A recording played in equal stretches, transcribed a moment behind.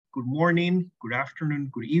good morning, good afternoon,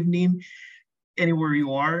 good evening, anywhere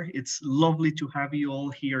you are. It's lovely to have you all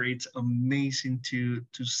here. It's amazing to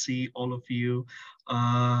see all of you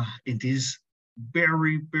in this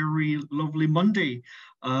very lovely Monday.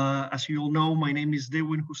 As you all know, my name is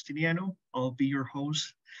Dewin Justiniano. I'll be your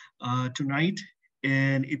host tonight.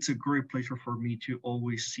 And it's a great pleasure for me to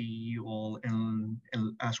always see you all and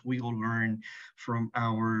as we all learn from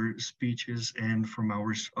our speeches and from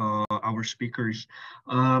our speakers.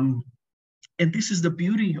 Um, and this is the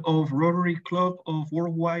beauty of Rotary Club of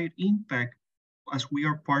Worldwide Impact, as we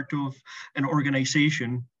are part of an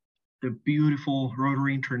organization, the beautiful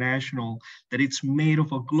Rotary International, that it's made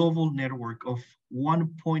of a global network of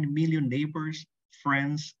 1 million neighbors,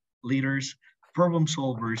 friends, leaders, problem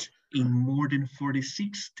solvers in more than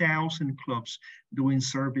 46,000 clubs doing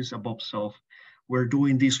service above self. We're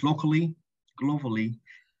doing this locally, globally,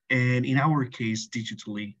 and in our case,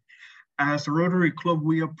 digitally. As a Rotary Club,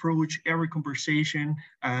 we approach every conversation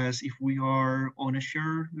as if we are on a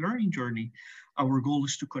shared learning journey. Our goal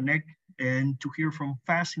is to connect and to hear from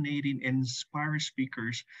fascinating and inspiring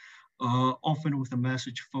speakers, often with a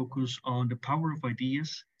message focused on the power of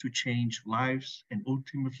ideas to change lives and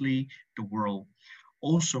ultimately the world.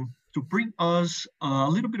 Also, to bring us a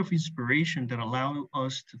little bit of inspiration that allow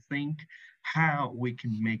us to think how we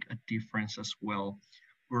can make a difference as well.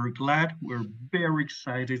 We're very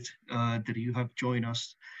excited that you have joined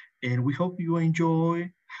us, and we hope you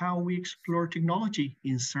enjoy how we explore technology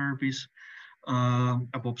in service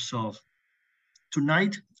above self.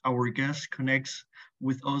 Tonight, our guest connects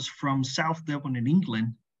with us from South Devon in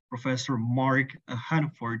England. Professor Mark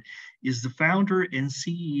Hannaford is the founder and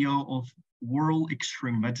CEO of World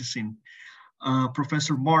Extreme Medicine.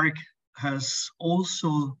 Professor Mark has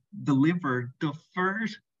also delivered the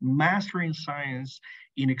first Master in Science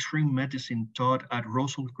in Extreme Medicine taught at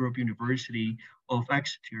Russell Group University of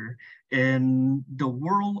Exeter and the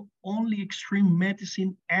world only Extreme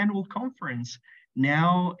Medicine Annual Conference,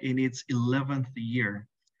 now in its 11th year.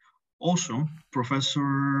 Also,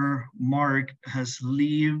 Professor Mark has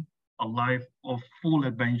lived a life of full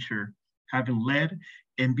adventure, having led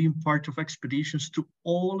and been part of expeditions to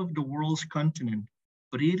all of the world's continent.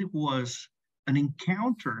 But it was an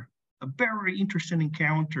encounter, a very interesting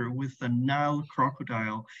encounter with the Nile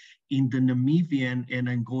crocodile in the Namibian and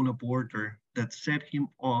Angola border that set him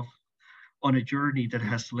off on a journey that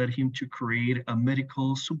has led him to create a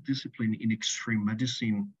medical subdiscipline in extreme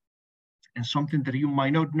medicine. And something that you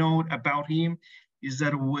might not know about him is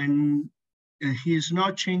that when he is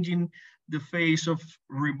not changing the face of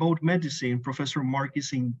remote medicine, Professor Mark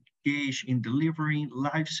is engaged in delivering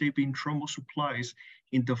life-saving trauma supplies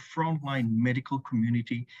in the frontline medical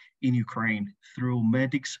community in Ukraine through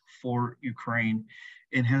Medics for Ukraine,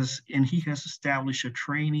 and he has established a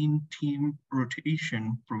training team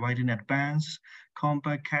rotation, providing advanced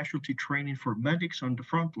combat casualty training for medics on the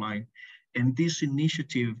front line. And this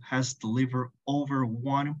initiative has delivered over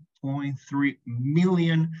 1.3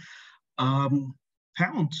 million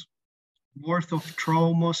pounds worth of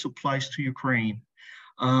trauma supplies to Ukraine.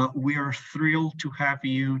 We are thrilled to have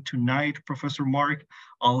you tonight, Professor Mark.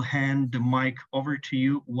 I'll hand the mic over to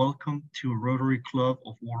you. Welcome to Rotary Club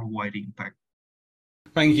of Worldwide Impact.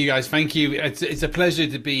 Thank you, guys. Thank you. It's a pleasure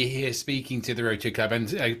to be here speaking to the Rotary Club,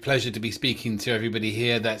 and a pleasure to be speaking to everybody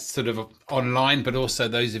here that's sort of online, but also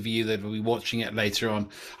those of you that will be watching it later on.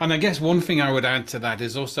 And I guess one thing I would add to that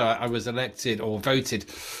is also I was elected or voted,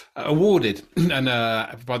 awarded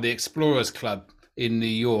by the Explorers Club in New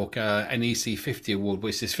York, an EC50 award,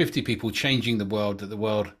 which is 50 people changing the world that the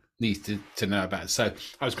world needs to know about. So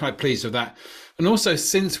I was quite pleased with that. And also,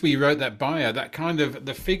 since we wrote that bio, that kind of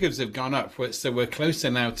the figures have gone up. So we're closer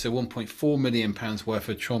now to 1.4 million pounds worth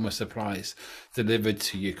of trauma supplies delivered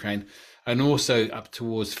to Ukraine, and also up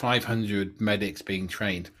towards 500 medics being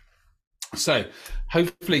trained. So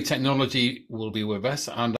hopefully technology will be with us.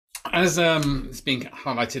 And as it's been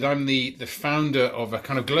highlighted, I'm the founder of a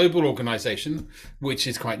kind of global organization, which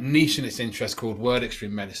is quite niche in its interest, called World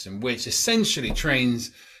Extreme Medicine, which essentially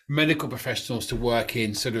trains medical professionals to work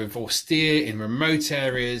in sort of austere, in remote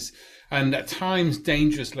areas, and at times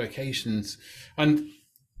dangerous locations. And,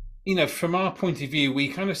 you know, from our point of view, we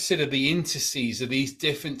kind of sit at the interstices of these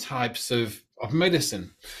different types of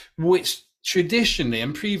medicine, which traditionally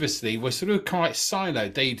and previously were sort of quite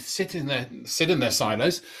siloed. They'd sit in their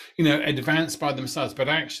silos, you know, advance by themselves, but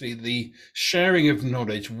actually the sharing of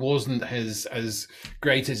knowledge wasn't as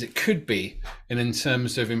great as it could be in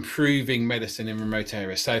terms of improving medicine in remote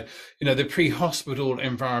areas. So, you know, the pre-hospital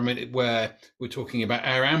environment, where we're talking about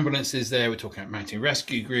air ambulances there, we're talking about mountain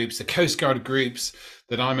rescue groups, the Coast Guard groups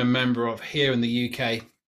that I'm a member of here in the UK.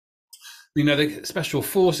 The special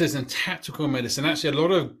forces and tactical medicine, actually a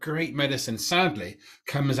lot of great medicine, sadly,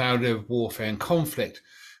 comes out of warfare and conflict.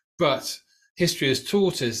 But history has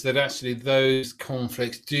taught us that actually those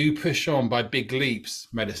conflicts do push on by big leaps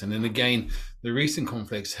medicine. And again, the recent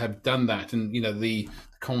conflicts have done that. And, the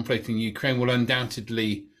conflict in Ukraine will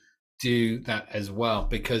undoubtedly do that as well,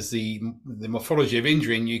 because the morphology of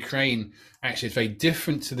injury in Ukraine actually is very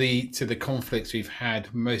different to the conflicts we've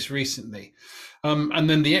had most recently. And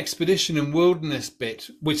then the expedition and wilderness bit,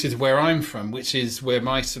 which is where I'm from, which is where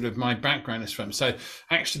my background is from. So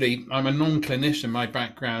actually, I'm a non-clinician. My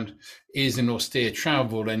background is in austere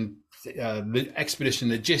travel and expedition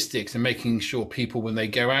logistics, and making sure people, when they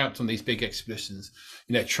go out on these big expeditions,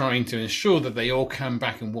 trying to ensure that they all come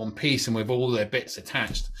back in one piece and with all their bits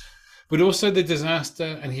attached. But also the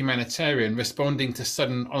disaster and humanitarian, responding to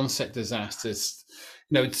sudden onset disasters,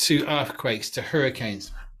 to earthquakes, to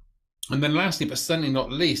hurricanes. And then lastly, but certainly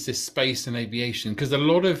not least, is space and aviation, because a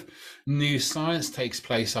lot of new science takes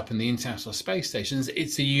place up in the International Space Stations.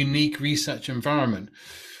 It's a unique research environment,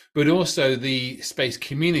 but also the space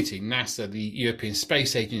community, NASA, the European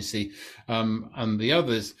Space Agency, and the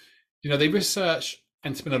others, they research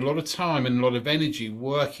and spend a lot of time and a lot of energy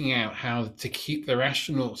working out how to keep their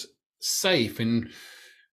astronauts safe in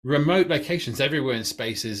remote locations. Everywhere in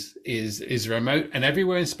space is remote, and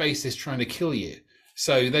everywhere in space is trying to kill you.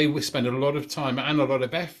 So they will spend a lot of time and a lot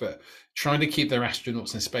of effort trying to keep their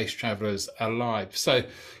astronauts and space travelers alive. So,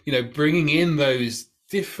 bringing in those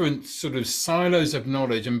different sort of silos of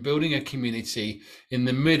knowledge and building a community in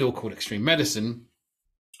the middle called extreme medicine,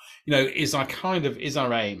 is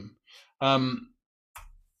our aim.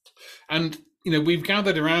 And we've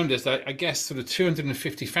gathered around us, I guess, sort of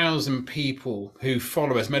 250,000 people who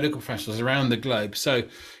follow us, medical professionals around the globe. So,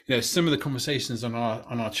 some of the conversations on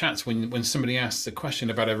our chats, when somebody asks a question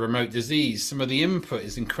about a remote disease, some of the input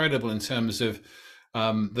is incredible in terms of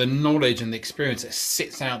the knowledge and the experience that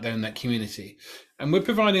sits out there in that community. And we're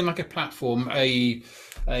providing like a platform, a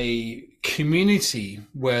community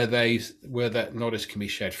where that knowledge can be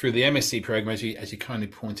shared through the MSc program, as you kindly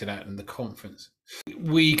pointed out in the conference.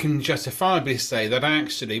 We can justifiably say that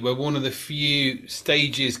actually we're one of the few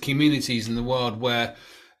communities in the world where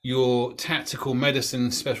your tactical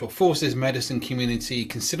medicine, special forces medicine community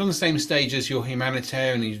can sit on the same stage as your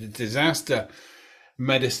humanitarian and disaster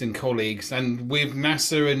medicine colleagues. And with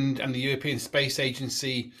NASA and the European Space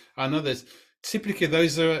Agency and others, typically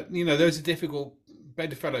those are difficult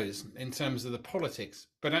bedfellows in terms of the politics,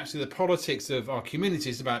 but actually the politics of our community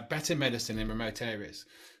is about better medicine in remote areas.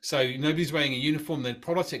 So nobody's wearing a uniform, the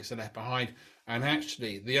politics are left behind, and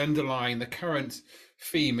actually the current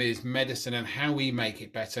theme is medicine and how we make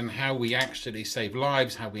it better and how we actually save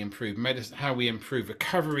lives, how we improve medicine, how we improve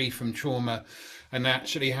recovery from trauma, and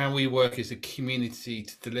actually how we work as a community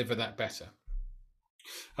to deliver that better.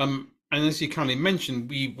 And as you kindly mentioned,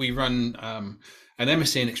 we run an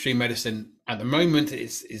MSc in extreme medicine at the moment.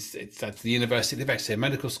 It's at the University of Exeter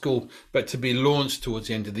Medical School, but to be launched towards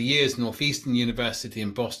the end of the year is Northeastern University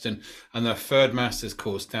in Boston, and a third master's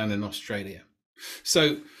course down in Australia.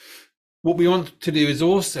 So what we want to do is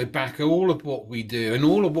also back all of what we do and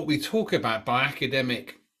all of what we talk about by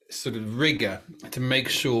academic sort of rigor to make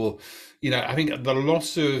sure, I think the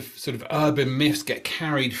loss of sort of urban myths get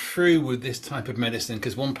carried through with this type of medicine,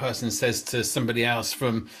 because one person says to somebody else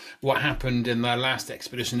from what happened in their last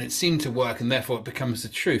expedition, it seemed to work, and therefore it becomes the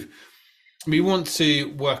truth. We want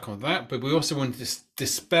to work on that, but we also want to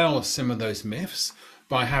dispel some of those myths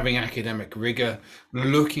by having academic rigor,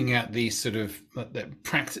 looking at these sort of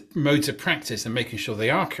modes of practice and making sure they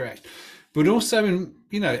are correct, but also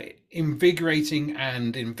invigorating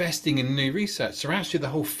and investing in new research. So actually the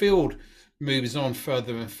whole field moves on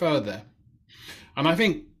further and further. And I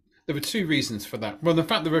think there were two reasons for that. Well, in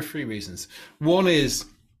fact, there were three reasons. One is,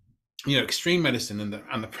 extreme medicine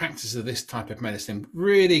and the practice of this type of medicine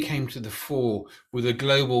really came to the fore with the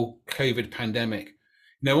global COVID pandemic.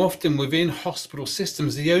 Often within hospital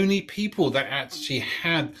systems, the only people that actually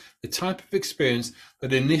had the type of experience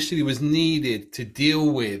that initially was needed to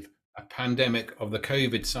deal with a pandemic of the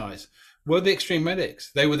COVID size were the extreme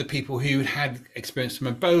medics. They were the people who had experience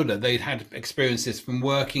from Ebola. They'd had experiences from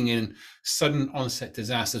working in sudden onset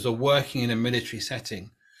disasters or working in a military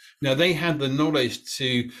setting. Now, they had the knowledge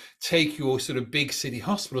to take your sort of big city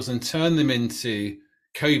hospitals and turn them into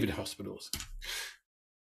COVID hospitals.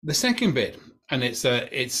 The second bit, and it's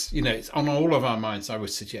on all of our minds, I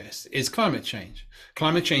would suggest, is climate change.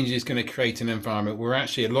 Climate change is going to create an environment where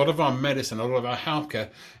actually a lot of our medicine, a lot of our healthcare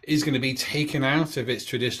is going to be taken out of its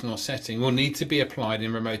traditional setting, will need to be applied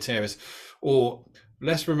in remote areas, or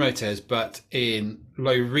less remote areas, but in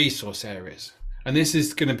low resource areas. And this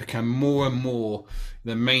is going to become more and more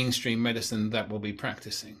the mainstream medicine that we'll be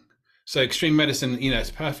practicing. So extreme medicine,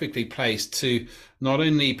 it's perfectly placed to not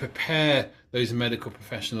only prepare those medical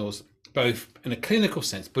professionals, both in a clinical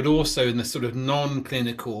sense, but also in the sort of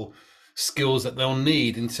non-clinical skills that they'll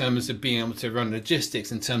need in terms of being able to run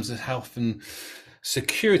logistics, in terms of health and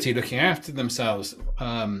security, looking after themselves.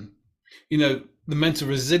 The mental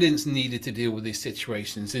resilience needed to deal with these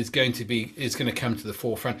situations is going to come to the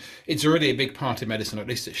forefront. It's already a big part of medicine, or at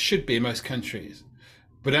least it should be in most countries.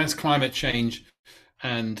 But as climate change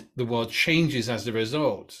and the world changes as a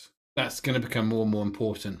result, that's going to become more and more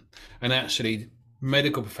important. And actually,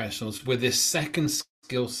 medical professionals with this second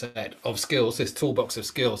skill set of skills, this toolbox of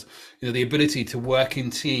skills, the ability to work in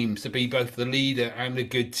teams, to be both the leader and a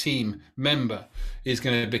good team member, is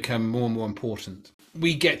going to become more and more important.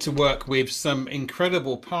 We get to work with some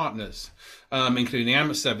incredible partners, including the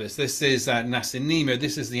AMP service. This is NASA NEMO.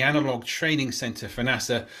 This is the analog training center for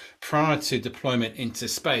NASA prior to deployment into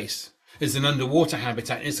space. It's an underwater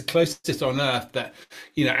habitat. It's the closest on Earth that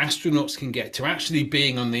astronauts can get to actually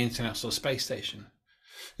being on the International Space Station.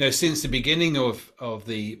 Since the beginning of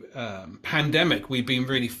the pandemic, we've been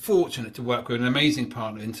really fortunate to work with an amazing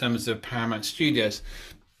partner in terms of Paramount Studios.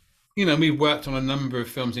 We've worked on a number of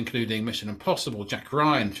films, including Mission Impossible, Jack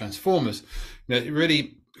Ryan, Transformers.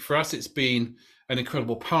 Really, for us, it's been an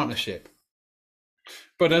incredible partnership.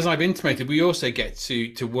 But as I've intimated, we also get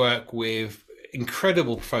to work with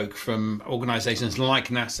incredible folk from organizations like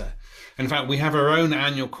NASA. In fact, we have our own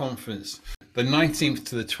annual conference, the 19th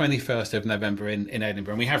to the 21st of November in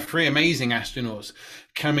Edinburgh. And we have 3 amazing astronauts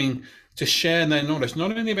coming to share their knowledge,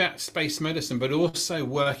 not only about space medicine, but also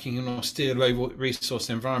working in austere low resource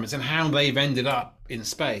environments and how they've ended up in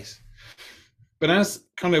space. But as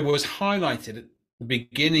kind of was highlighted at the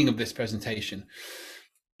beginning of this presentation,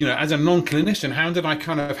 as a non-clinician, how did I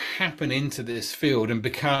kind of happen into this field and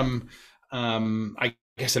become, I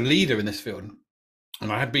guess, a leader in this field?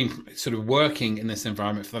 And I have been sort of working in this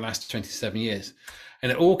environment for the last 27 years.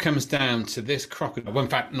 And it all comes down to this crocodile. Well, in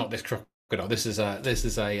fact, not this crocodile. This is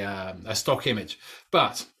a stock image,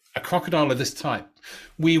 but a crocodile of this type.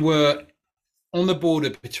 We were on the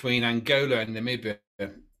border between Angola and Namibia,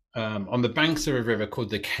 on the banks of a river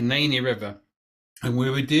called the Kanani River, and we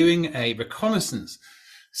were doing a reconnaissance,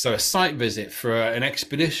 so a site visit for an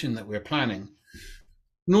expedition that we were planning.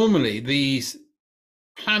 Normally, these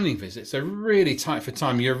planning visits are really tight for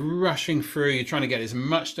time. You're rushing through, you're trying to get as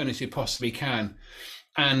much done as you possibly can,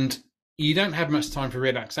 and you don't have much time for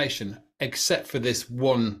relaxation, except for this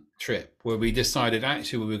one trip where we decided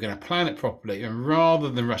actually we were going to plan it properly, and rather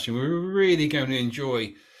than rushing, we were really going to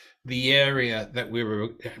enjoy the area that we were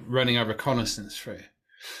running our reconnaissance through.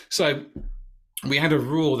 So we had a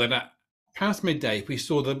rule that at past midday, if we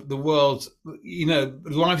saw the world's,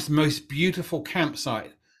 life's most beautiful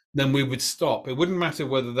campsite, then we would stop. It wouldn't matter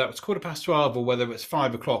whether that was 12:15 or whether it was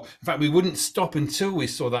 5 o'clock. In fact, we wouldn't stop until we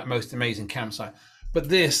saw that most amazing campsite. But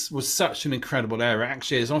this was such an incredible area.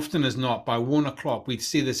 Actually, as often as not, by 1 o'clock, we'd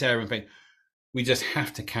see this area and think, we just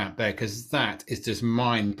have to camp there because that is just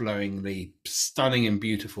mind-blowingly stunning and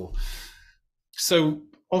beautiful. So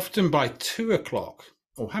often by 2 o'clock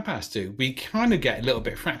or 2:30, we kind of get a little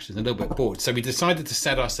bit fractious, a little bit bored. So we decided to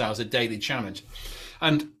set ourselves a daily challenge.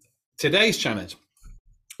 And today's challenge,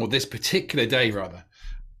 or this particular day rather,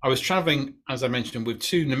 I was traveling, as I mentioned, with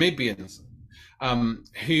 2 Namibians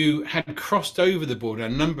who had crossed over the border a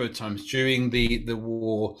number of times during the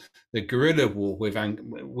war, the guerrilla war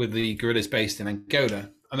with the guerrillas based in Angola.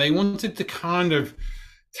 And they wanted to kind of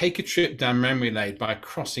take a trip down memory lane by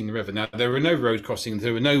crossing the river. Now, there were no road crossings,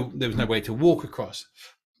 there was no way to walk across.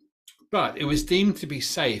 But it was deemed to be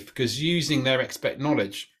safe because using their expert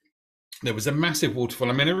knowledge, there was a massive waterfall.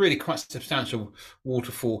 I mean, a really quite substantial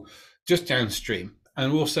waterfall just downstream.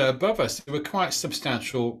 And also above us, there were quite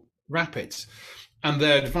substantial rapids. And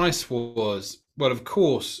their advice was, well, of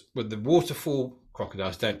course, with the waterfall,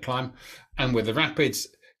 crocodiles don't climb. And with the rapids,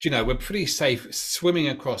 we're pretty safe swimming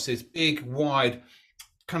across this big, wide,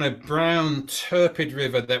 kind of brown, turbid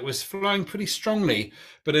river that was flowing pretty strongly,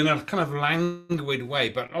 but in a kind of languid way,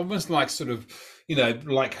 but almost like sort of,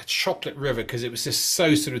 like a chocolate river, because it was just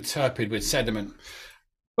so sort of turbid with sediment.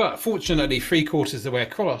 But fortunately, 3/4 of the way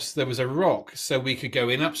across, there was a rock, so we could go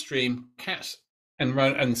in upstream, catch and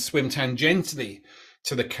run and swim tangentially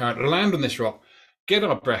to the current, land on this rock, get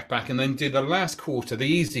our breath back, and then do the last quarter, the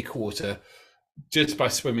easy quarter, just by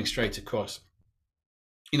swimming straight across.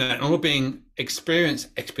 And all being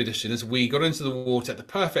experienced expeditioners, we got into the water at the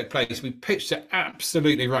perfect place. We pitched it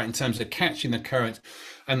absolutely right in terms of catching the current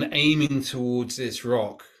and aiming towards this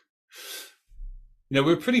rock. We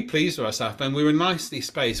were pretty pleased with ourselves, and we were nicely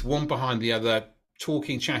spaced, one behind the other,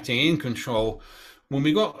 talking, chatting in control, when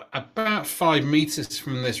we got about 5 meters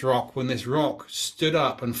from this rock, when this rock stood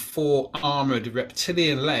up and four armored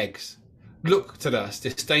reptilian legs looked at us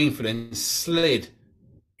disdainfully and slid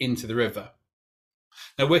into the river.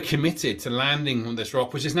 Now we're committed to landing on this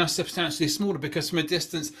rock, which is now substantially smaller, because from a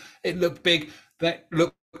distance it looked big. That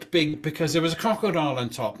looked big because there was a crocodile on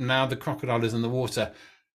top. Now the crocodile is in the water.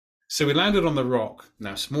 So we landed on the rock,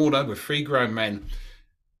 now smaller, with 3 grown men,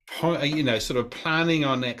 sort of planning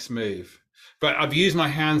our next move. But I've used my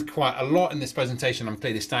hands quite a lot in this presentation. I'm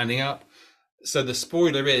clearly standing up. So the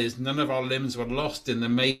spoiler is none of our limbs were lost in the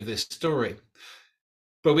make of this story.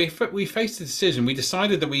 But we faced a decision. We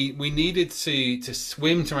decided that we needed to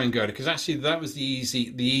swim to Angola, because actually that was the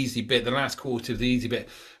easy bit, the last quarter of the easy bit.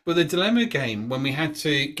 But the dilemma came when we had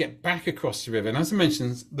to get back across the river. And as I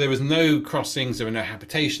mentioned, there was no crossings, there were no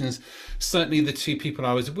habitations. Certainly the 2 people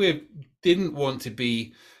I was with didn't want to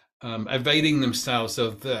be availing themselves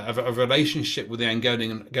of a relationship with the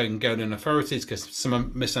Angolan authorities, because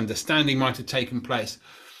some misunderstanding might have taken place.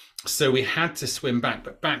 So we had to swim back,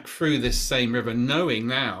 but back through this same river, knowing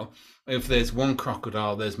now if there's one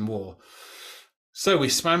crocodile, there's more. So we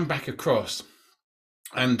swam back across.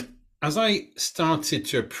 And as I started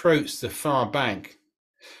to approach the far bank,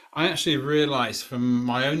 I actually realized from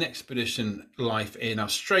my own expedition life in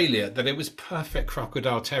Australia that it was perfect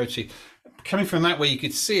crocodile territory. Coming from that way, you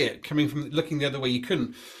could see it. Coming from looking the other way, you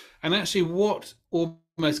couldn't. And actually what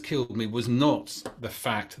almost killed me was not the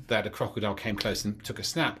fact that a crocodile came close and took a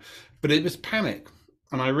snap, but it was panic.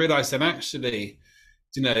 And I realized that actually,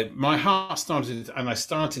 my heart started, and I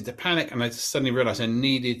started to panic, and I suddenly realized I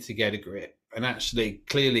needed to get a grip. And actually,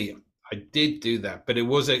 clearly, I did do that, but it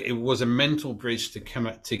was a mental bridge to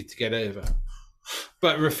get over.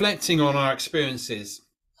 But reflecting on our experiences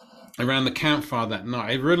around the campfire that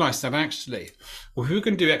night, I realized that actually, well, if we were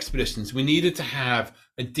going to do expeditions, we needed to have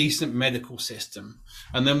a decent medical system.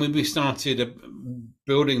 And then when we started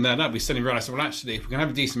building that up, we suddenly realized, well, actually, if we're going to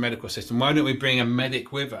have a decent medical system, why don't we bring a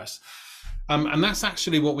medic with us? And that's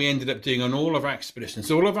actually what we ended up doing on all of our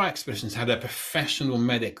expeditions. All of our expeditions had a professional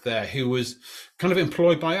medic there who was kind of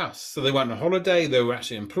employed by us. So they weren't on holiday, they were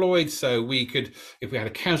actually employed. So we could, if we had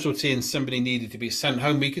a casualty and somebody needed to be sent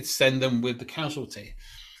home, we could send them with the casualty.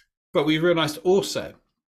 But we realized also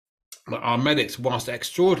that our medics, whilst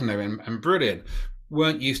extraordinary and brilliant,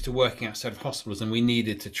 weren't used to working outside of hospitals, and we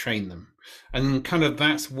needed to train them. And kind of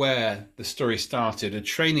that's where the story started,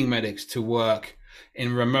 training medics to work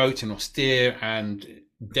in remote and austere and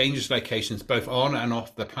dangerous locations, both on and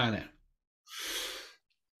off the planet.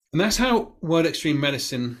 And that's how World Extreme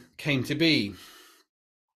Medicine came to be.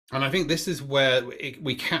 And I think this is where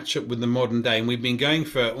we catch up with the modern day. And we've been going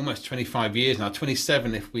for almost 25 years now,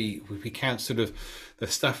 27 if we count sort of the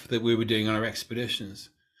stuff that we were doing on our expeditions.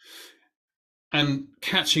 And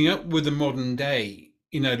catching up with the modern day,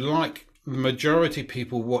 like the majority of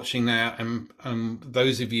people watching now, and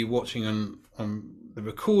those of you watching on the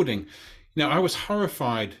recording, I was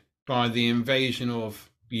horrified by the invasion of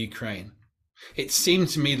Ukraine. It seemed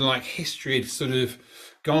to me like history had sort of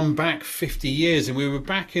gone back 50 years, and we were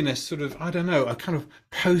back in a sort of, I don't know, a kind of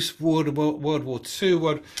post-World War II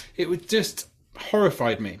world. It would just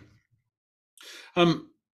horrified me.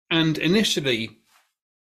 And initially,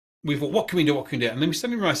 we thought, what can we do? And then we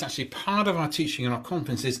suddenly realized actually part of our teaching and our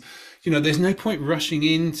conference is, there's no point rushing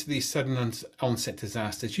into these sudden onset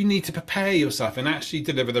disasters. You need to prepare yourself and actually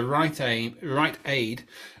deliver the right aid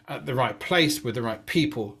at the right place with the right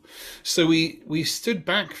people. So we stood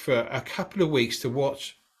back for a couple of weeks to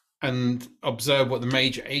watch and observe what the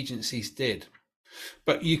major agencies did.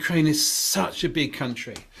 But Ukraine is such a big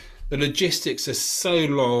country. The logistics are so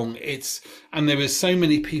long. And there were so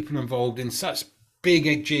many people involved in such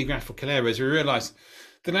big geographical areas. We realized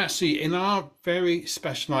that actually in our very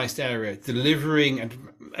specialized area, delivering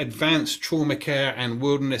advanced trauma care and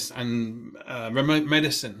wilderness and remote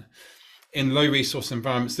medicine in low resource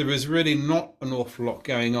environments, there was really not an awful lot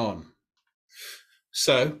going on.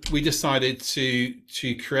 So we decided to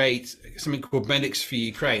create something called Medics for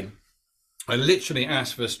Ukraine. I literally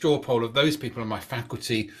asked for a straw poll of those people on my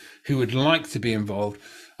faculty who would like to be involved,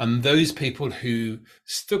 and those people who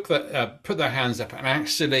put their hands up and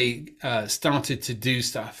actually started to do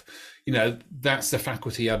stuff. That's the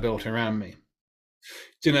faculty I built around me.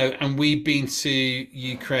 And we've been to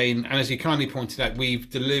Ukraine, and as you kindly pointed out, we've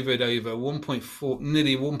delivered over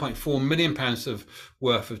nearly 1.4 million pounds of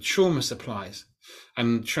worth of trauma supplies,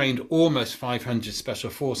 and trained almost 500 special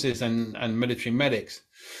forces and military medics.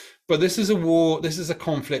 But this is a war, this is a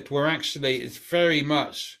conflict where actually it's very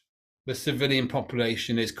much the civilian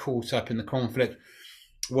population is caught up in the conflict,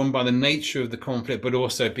 one by the nature of the conflict, but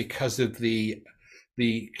also because of the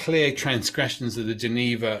the clear transgressions of the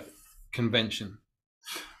Geneva Convention.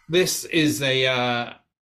 This is a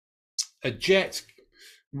jet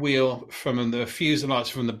wheel from the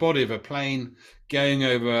fuselage from the body of a plane going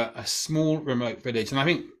over a small remote village. And I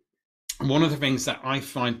think one of the things that I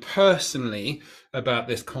find personally about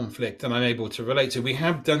this conflict and I'm able to relate to, we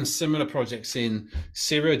have done similar projects in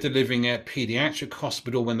Syria, delivering a pediatric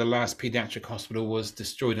hospital when the last pediatric hospital was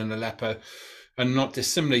destroyed in Aleppo, and not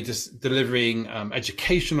dissimilarly just delivering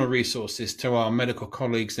educational resources to our medical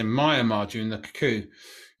colleagues in Myanmar during the coup.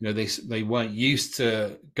 You know, they weren't used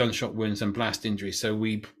to gunshot wounds and blast injuries, so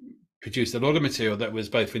we produced a lot of material that was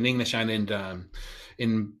both in English and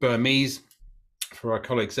in Burmese for our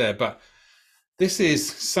colleagues there. But this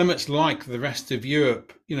is so much like the rest of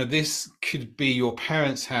Europe. You know, this could be your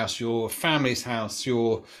parents' house, your family's house,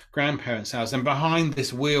 your grandparents' house, and behind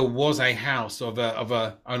this wheel was a house of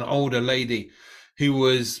an older lady who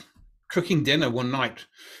was cooking dinner one night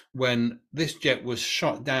when this jet was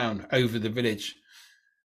shot down over the village.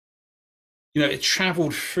 You know, it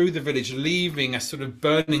traveled through the village, leaving a sort of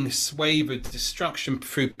burning swathe of destruction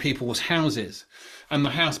through people's houses. And the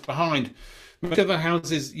house behind, most of the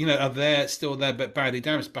houses, you know, are there, still there, but badly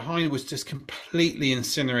damaged. Behind was just completely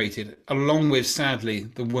incinerated, along with, sadly,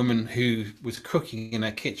 the woman who was cooking in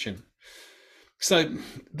her kitchen. So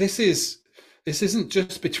this isn't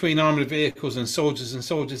just between armored vehicles and soldiers.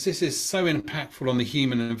 This is so impactful on the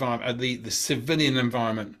human environment, the civilian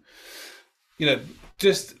environment. You know,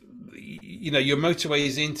 just, you know, your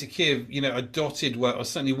motorways into Kiev, you know, are dotted, or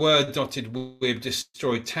certainly were dotted with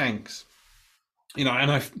destroyed tanks. You know,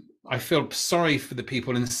 and I feel sorry for the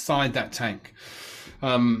people inside that tank.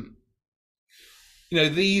 You know,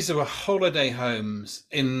 these are holiday homes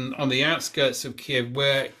on the outskirts of Kiev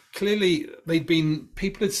where clearly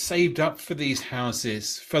people had saved up for these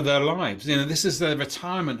houses for their lives. You know, this is their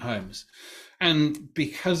retirement homes. And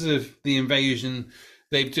because of the invasion,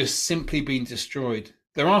 they've just simply been destroyed.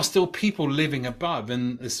 There are still people living above,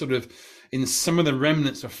 and sort of in some of the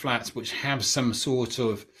remnants of flats which have some sort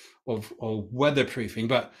of weatherproofing.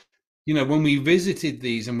 But you know, when we visited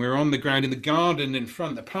these and we were on the ground in the garden in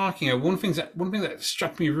front, the parking area, one thing that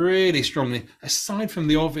struck me really strongly, aside from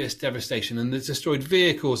the obvious devastation and the destroyed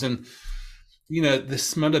vehicles and, you know, the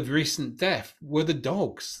smell of recent death, were the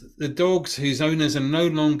dogs whose owners are no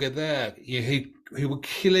longer there, who were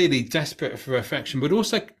clearly desperate for affection, but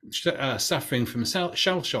also suffering from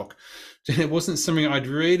shell shock. It wasn't something I'd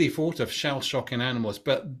really thought of, shell shock in animals,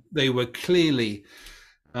 but they were clearly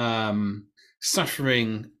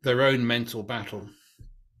suffering their own mental battle.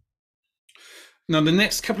 Now, the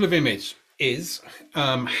next couple of images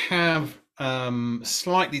have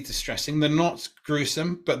slightly distressing. They're not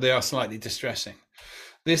gruesome, but they are slightly distressing.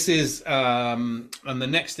 This is, and the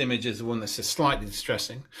next image is the one that's just slightly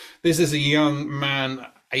distressing. This is a young man,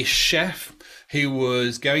 a chef, who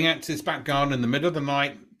was going out to his back garden in the middle of the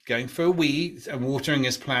night, going for a wee and watering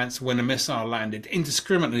his plants when a missile landed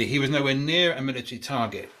indiscriminately. He was nowhere near a military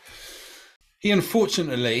target. He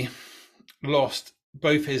unfortunately lost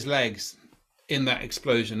both his legs in that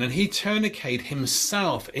explosion, and he tourniqueted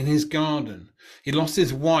himself in his garden. He lost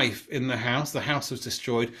his wife in the house was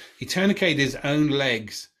destroyed. He tourniqueted his own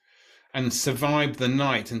legs and survived the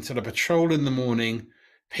night until a patrol in the morning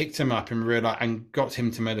picked him up and got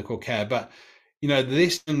him to medical care. But, you know,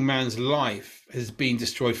 this young man's life has been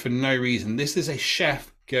destroyed for no reason. This is a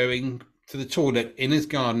chef going to the toilet in his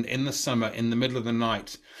garden in the summer, in the middle of the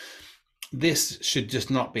night. This should just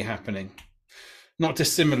not be happening. Not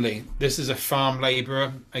dissimilarly, this is a farm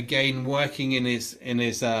labourer, again working in his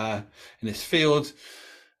field,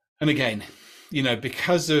 and again, you know,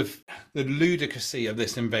 because of the ludicrousy of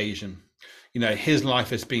this invasion, you know, his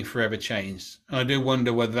life has been forever changed. And I do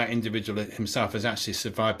wonder whether that individual himself has actually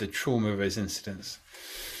survived the trauma of his incidents.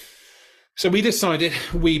 So we decided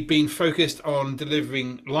we've been focused on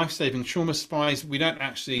delivering life-saving trauma supplies. We don't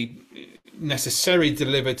actually necessarily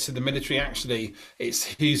deliver to the military. Actually, it's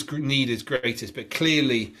whose need is greatest, but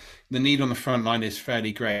clearly the need on the front line is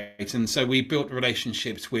fairly great. And so we built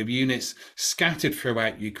relationships with units scattered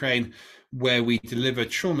throughout Ukraine where we deliver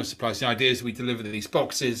trauma supplies. The idea is we deliver these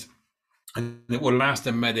boxes and it will last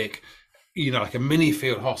a medic, you know, like a mini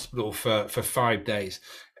field hospital for 5 days.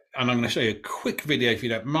 And I'm going to show you a quick video if you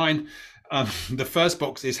don't mind. The first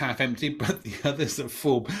box is half empty, but the others are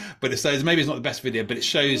full. But it says, maybe it's not the best video, but it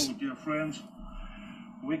shows. Hello, dear friends,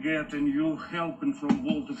 we get a new helping from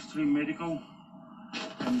World Extreme Medical,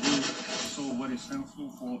 and we're so very thankful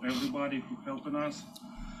for everybody who helping us.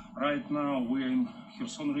 Right now we're in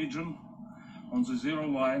Kherson region on the zero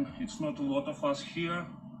line. It's not a lot of us here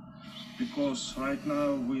because right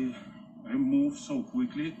now we remove so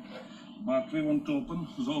quickly, but we want to open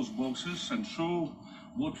those boxes and show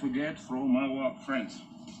what we get from our friends.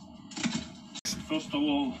 First of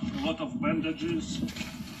all, a lot of bandages,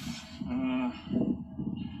 a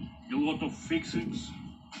lot of fixings,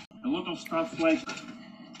 a lot of stuff like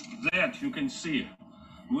that you can see.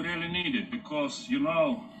 We really need it because, you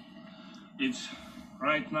know, it's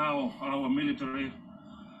right now our military,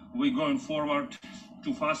 we're going forward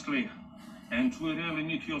too fastly and we really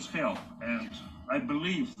need your help. And I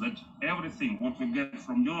believe that everything what we get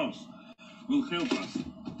from yours will help us.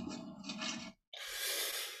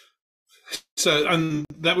 So, and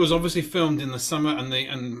that was obviously filmed in the summer, and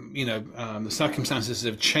the circumstances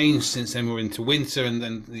have changed since then. We're into winter, and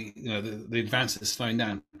then the advance is slowing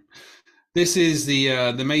down. This is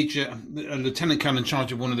the major lieutenant colonel in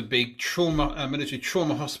charge of one of the big military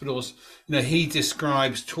trauma hospitals. He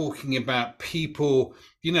describes talking about people,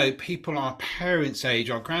 people our parents'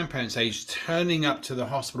 age, our grandparents' age, turning up to the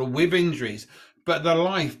hospital with injuries, but their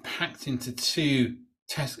life packed into two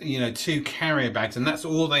carrier bags, and that's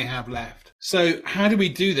all they have left. So how do we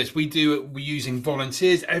do this? We're using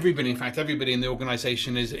volunteers. Everybody in the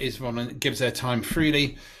organization gives their time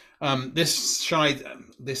freely.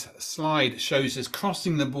 This slide shows us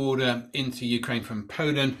crossing the border into Ukraine from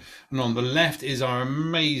Poland, and on the left is our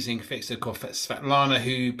amazing fixer called Svetlana,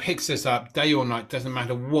 who picks us up day or night, doesn't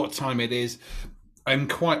matter what time it is, and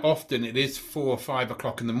quite often it is 4 or 5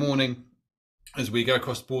 o'clock in the morning as we go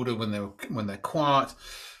across the border when they're quiet.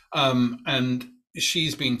 And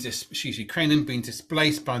she's Ukrainian, been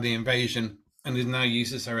displaced by the invasion, and now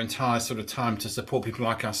uses her entire sort of time to support people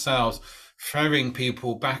like ourselves, ferrying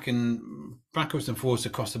people backwards and forwards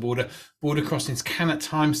across the border. Border crossings can at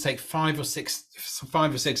times take 5 or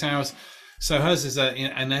 6 hours. So hers is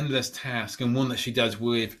an endless task, and one that she does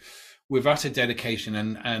with utter dedication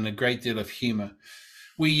and a great deal of humor.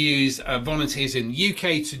 We use volunteers in the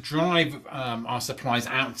UK to drive our supplies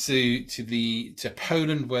out to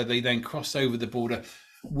Poland, where they then cross over the border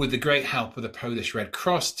with the great help of the Polish Red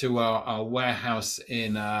Cross to our warehouse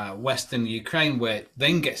in Western Ukraine, where it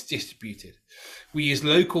then gets distributed. We use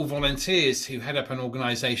local volunteers who head up an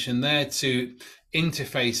organization there to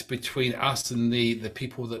interface between us and the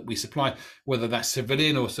people that we supply, whether that's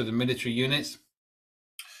civilian or sort of military units.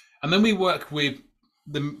 And then we work with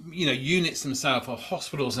the units themselves or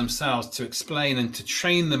hospitals themselves to explain and to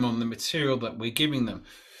train them on the material that we're giving them.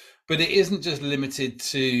 But it isn't just limited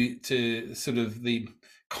to sort of the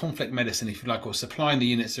conflict medicine, if you like, or supplying the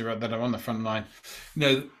units that are on the front line.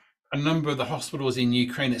 A number of the hospitals in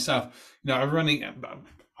Ukraine itself,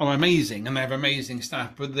 are amazing, and they have amazing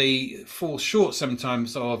staff, but they fall short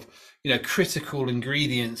sometimes of critical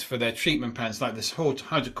ingredients for their treatment plans, like this whole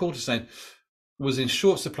hydrocortisone was in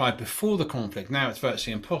short supply before the conflict. Now it's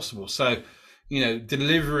virtually impossible. So,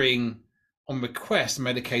 delivering on request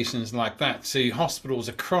medications like that to hospitals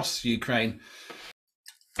across Ukraine,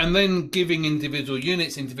 and then giving individual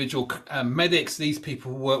units, individual medics. These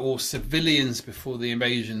people were all civilians before the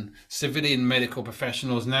invasion, civilian medical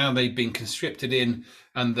professionals. Now they've been conscripted in,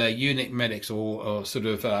 and they're unit medics or sort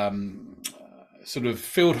of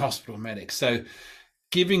field hospital medics. So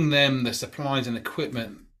giving them the supplies and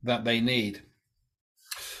equipment that they need.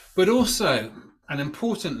 But also, and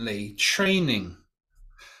importantly, training.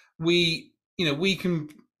 We can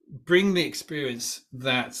bring the experience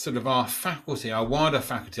that sort of our faculty, our wider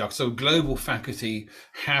faculty, our sort of global faculty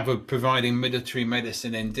have of providing military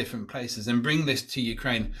medicine in different places, and bring this to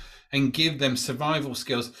Ukraine and give them survival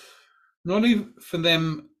skills, not even for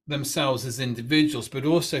themselves as individuals, but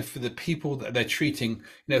also for the people that they're treating.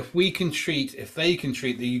 If they can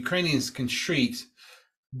treat, the Ukrainians can treat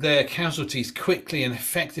their casualties quickly and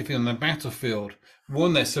effectively on the battlefield.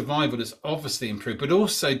 One, their survival is obviously improved, but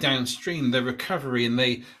also downstream, their recovery and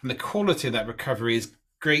the quality of that recovery is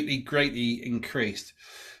greatly increased.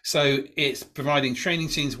 So it's providing training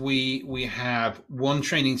teams. We have one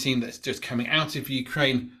training team that's just coming out of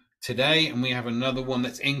Ukraine today, and we have another one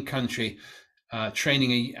that's in country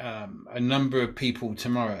training a number of people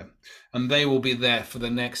tomorrow, and they will be there for the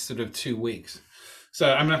next sort of 2 weeks.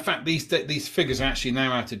 So, in fact, these figures are actually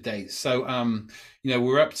now out of date. So,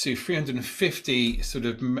 we're up to 350 sort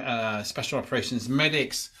of special operations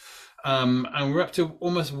medics, and we're up to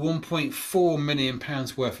almost 1.4 million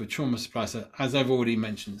pounds worth of trauma supplies, as I've already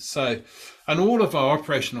mentioned. So, and all of our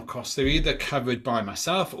operational costs are either covered by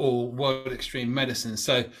myself or World Extreme Medicine.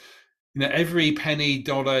 So, every penny,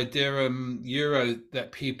 dollar, dirham, euro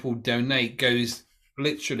that people donate goes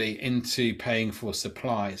literally into paying for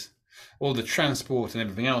supplies. All the transport and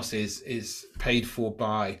everything else is paid for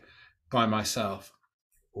by myself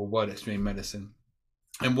or World Extreme Medicine.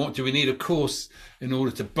 And what do we need? Of course, in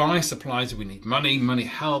order to buy supplies, we need money. Money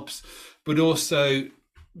helps, but also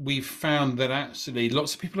we've found that actually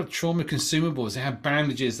lots of people have trauma consumables. They have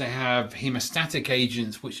bandages, they have hemostatic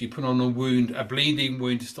agents, which you put on a wound, a bleeding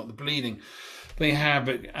wound to stop the bleeding. They have,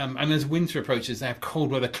 and as winter approaches, they have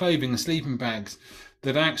cold weather clothing and sleeping bags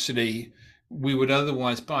that actually we would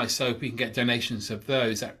otherwise buy. So if we can get donations of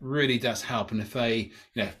those, that really does help. And if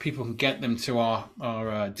if people can get them to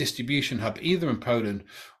our distribution hub, either in Poland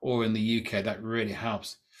or in the UK, that really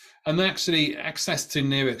helps. And actually access to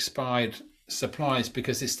near expired supplies,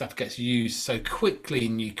 because this stuff gets used so quickly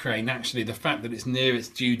in Ukraine. Actually, the fact that it's near its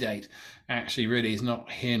due date actually really is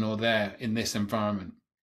not here nor there in this environment.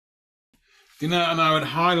 And I would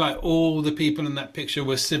highlight all the people in that picture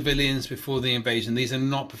were civilians before the invasion. These are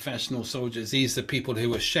not professional soldiers. These are people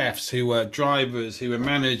who were chefs, who were drivers, who were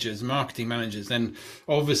managers, marketing managers, and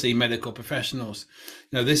obviously medical professionals.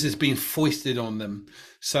 This has been foisted on them.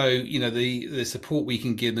 So, the support we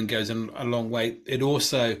can give them goes a long way. It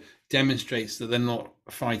also demonstrates that they're not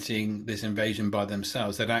fighting this invasion by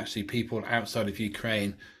themselves, that actually people outside of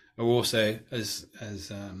Ukraine are also as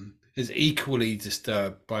equally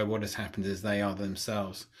disturbed by what has happened as they are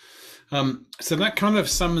themselves. So that kind of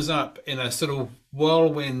sums up in a sort of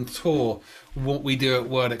whirlwind tour what we do at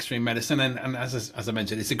World Extreme Medicine. And as I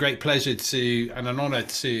mentioned, it's a great pleasure and an honor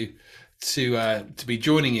to be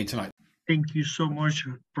joining you tonight. Thank you so much,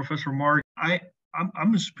 Professor Mark.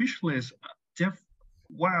 I'm speechless.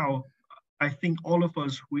 Wow, I think all of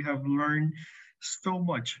us, we have learned so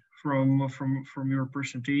much from your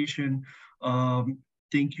presentation.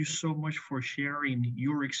 Thank you so much for sharing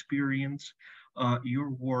your experience, your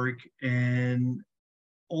work, and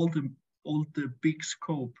all the big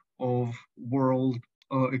scope of World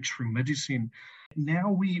Extreme Medicine.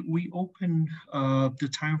 Now we open the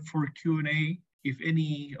time for Q&A. If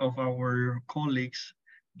any of our colleagues,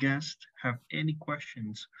 guests have any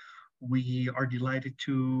questions, we are delighted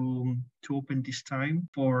to open this time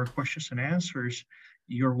for questions and answers.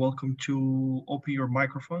 You're welcome to open your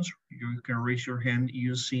microphones. You can raise your hand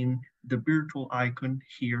using the virtual icon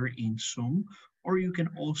here in Zoom, or you can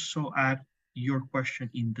also add your question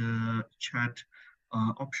in the chat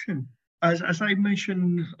option. As I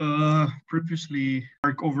mentioned previously,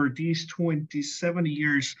 Mark, over these 27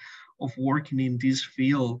 years of working in this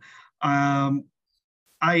field,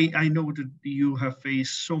 I know that you have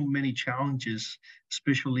faced so many challenges,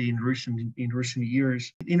 especially in recent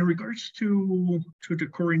years. In regards to the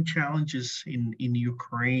current challenges in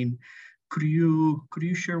Ukraine, could you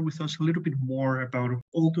share with us a little bit more about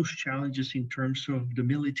all those challenges in terms of the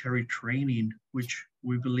military training, which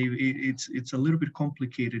we believe it's a little bit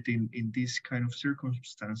complicated in these kind of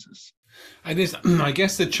circumstances? I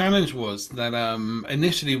guess the challenge was that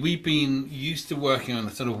initially we've been used to working on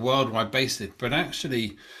a sort of worldwide basis, but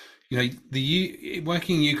actually,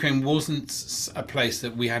 working in Ukraine wasn't a place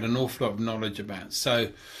that we had an awful lot of knowledge about. So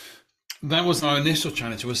that was our initial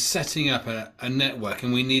challenge, was setting up a network,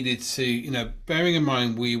 and we needed to, bearing in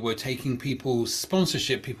mind we were taking people's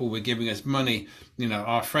sponsorship, people were giving us money,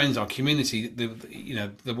 our friends, our community,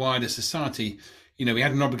 the wider society, we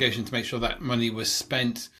had an obligation to make sure that money was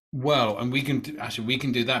spent well, and we can do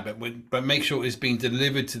that, but make sure it's being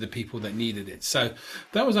delivered to the people that needed it. So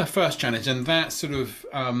that was our first challenge, and that sort of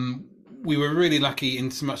we were really lucky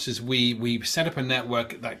in so much as we set up a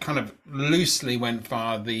network that kind of loosely went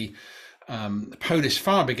via the Polish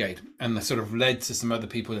Fire Brigade, and that sort of led to some other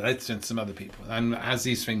people, and as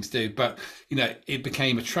these things do. But it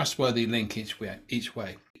became a trustworthy link each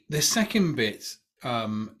way. The second bit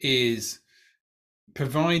is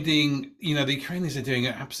providing, the Ukrainians are doing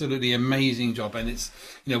an absolutely amazing job, and it's,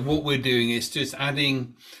 what we're doing is just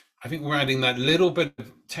adding, I think we're adding that little bit of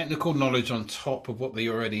technical knowledge on top of what they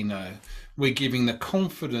already know. We're giving them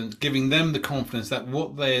the confidence that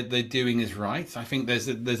what they're doing is right. I think there's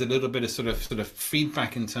a little bit of sort of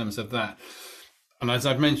feedback in terms of that. And as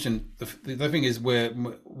I've mentioned, the other thing is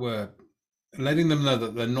we're letting them know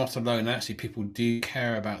that they're not alone. Actually, people do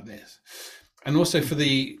care about this. And also for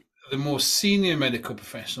the more senior medical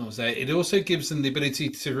professionals there, it also gives them the ability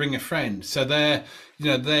to ring a friend. So they've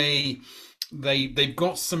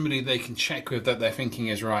got somebody they can check with that they're thinking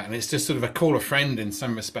is right, and it's just sort of a call a friend in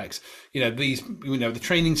some respects. The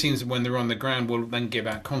training teams, when they're on the ground, will then give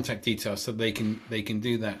out contact details so they can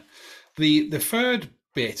do that. The third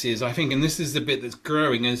bit is, I think, and this is the bit that's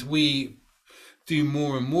growing as we do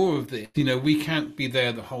more and more of this, we can't be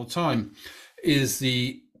there the whole time, is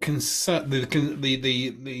the kind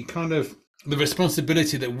of the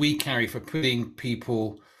responsibility that we carry for putting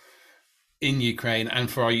people in Ukraine, and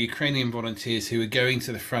for our Ukrainian volunteers who are going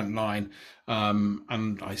to the front line.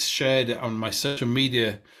 And I shared it on my social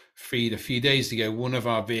media feed a few days ago, one of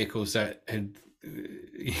our vehicles that had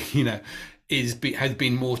you know, has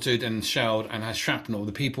been mortared and shelled and has shrapnel.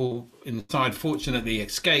 The people inside fortunately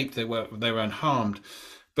escaped; they were unharmed.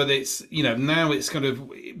 But it's, you know, now it's kind of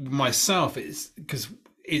myself. It's because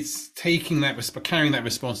it's taking that, carrying that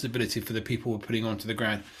responsibility for the people we're putting onto the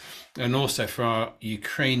ground, and also for our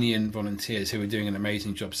Ukrainian volunteers who are doing an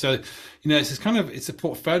amazing job. So, you know, it's a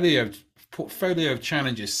portfolio of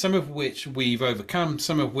challenges, some of which we've overcome,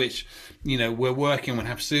 some of which, you know, we're working on,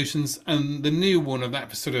 have solutions. And the new one of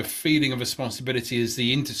that sort of feeling of responsibility is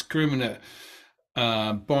the indiscriminate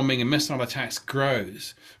bombing and missile attacks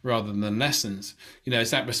grows rather than lessens. You know,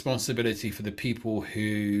 it's that responsibility for the people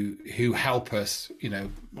who help us, you know,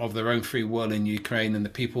 of their own free will in Ukraine, and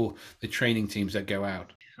the training teams that go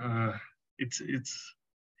out.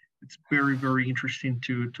 It's very, very interesting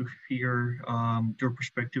to hear your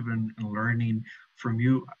perspective and learning from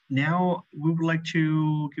you. Now we would like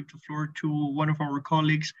to give the floor to one of our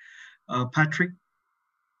colleagues, Patrick.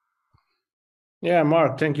 Yeah,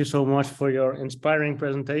 Mark, thank you so much for your inspiring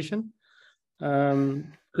presentation.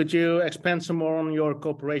 Could you expand some more on your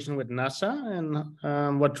cooperation with NASA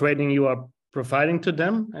and what training you are providing to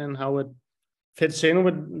them and how it fits in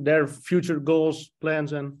with their future goals,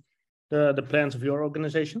 plans, and the plans of your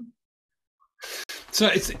organization? So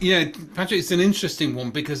Patrick, it's an interesting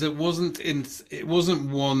one because it wasn't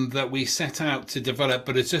one that we set out to develop,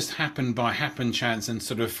 but it just happened by happen chance and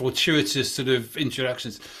sort of fortuitous sort of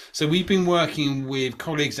introductions. So we've been working with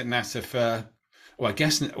colleagues at NASA for, well, I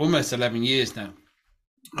guess almost 11 years now.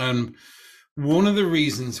 One of the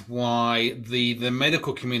reasons why the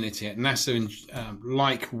medical community at NASA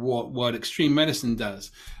like what extreme medicine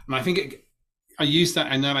does, and I think I use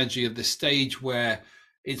that analogy of the stage where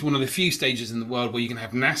it's one of the few stages in the world where you can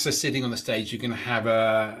have NASA sitting on the stage, you can have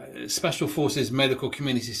a special forces medical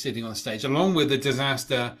community sitting on the stage, along with the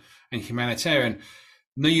disaster and humanitarian.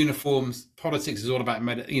 No uniforms, politics is all about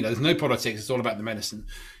there's no politics, it's all about the medicine.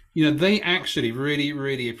 You know, they actually really,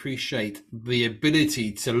 really appreciate the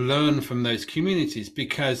ability to learn from those communities,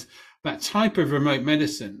 because that type of remote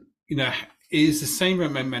medicine, you know, is the same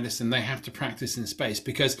remote medicine they have to practice in space.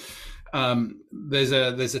 Because there's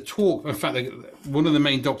a talk. In fact, one of the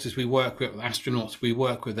main doctors we work with, astronauts we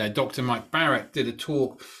work with there, Dr. Mike Barrett, did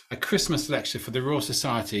a Christmas lecture for the Royal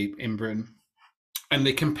Society in Britain, and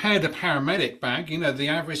they compared a paramedic bag, you know, the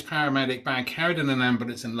average paramedic bag carried in an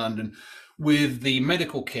ambulance in London, with the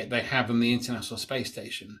medical kit they have on the International Space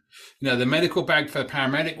Station. You know, the medical bag for the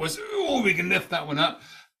paramedic was, oh, we can lift that one up.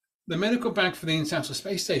 The medical bag for the International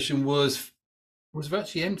Space Station was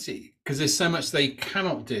virtually empty, because there's so much they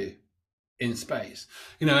cannot do in space.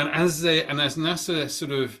 You know, and as NASA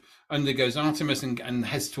sort of undergoes Artemis and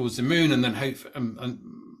heads towards the moon, and then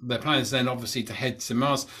their plan is then obviously to head to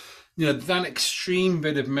Mars, you know, that extreme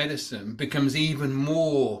bit of medicine becomes even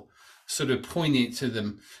more sort of poignant to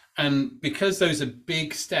them. And because those are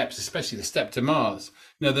big steps, especially the step to Mars,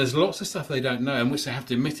 you know, there's lots of stuff they don't know and which they have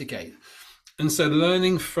to mitigate. And so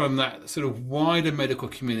learning from that sort of wider medical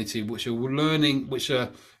community, which are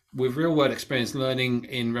with real world experience, learning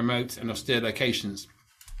in remote and austere locations,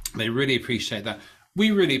 they really appreciate that.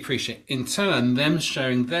 We really appreciate, in turn, them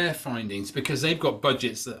sharing their findings, because they've got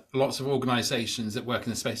budgets that lots of organizations that work in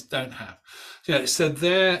the space don't have. You know, so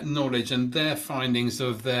their knowledge and their findings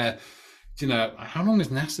of their, you know, how long has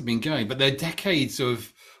NASA been going? But their decades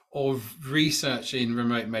of research in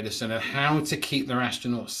remote medicine and how to keep their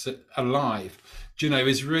astronauts alive, you know,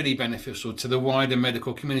 is really beneficial to the wider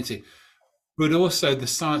medical community. But also the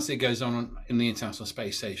science that goes on in the International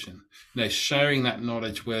Space Station, you know, sharing that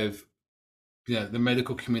knowledge with, you know, the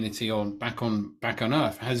medical community back on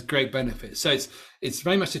Earth has great benefits. So it's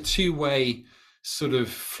very much a two-way sort of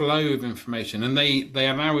flow of information, and they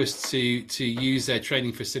allow us to use their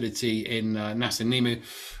training facility in NASA NEMU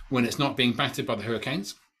when it's not being battered by the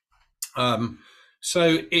hurricanes.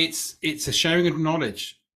 So it's a sharing of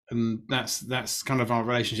knowledge. And that's kind of our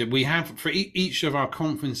relationship. We have, for each of our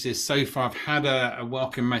conferences so far, I've had a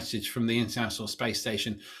welcome message from the International Space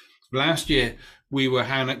Station. Last year, we were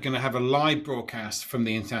going to have a live broadcast from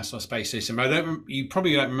the International Space Station. But you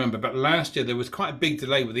probably don't remember, but last year there was quite a big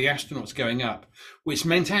delay with the astronauts going up, which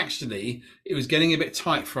meant actually it was getting a bit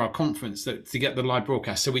tight for our conference to get the live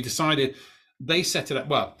broadcast. So we decided, they set it up.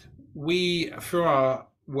 Well, we, through our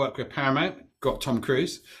work with Paramount, got Tom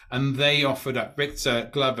Cruise, and they offered up Victor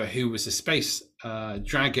Glover, who was a Space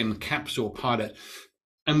Dragon capsule pilot,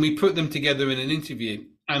 and we put them together in an interview.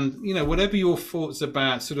 And, you know, whatever your thoughts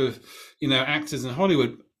about sort of, you know, actors in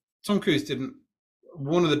Hollywood, Tom Cruise did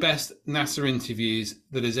one of the best NASA interviews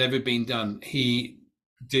that has ever been done. He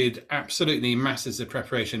did absolutely masses of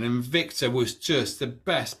preparation, and Victor was just the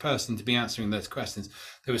best person to be answering those questions.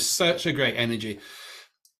 There was such a great energy,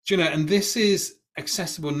 and this is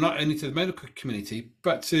accessible not only to the medical community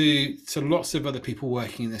but to lots of other people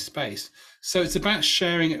working in this space. So it's about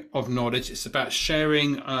sharing of knowledge, it's about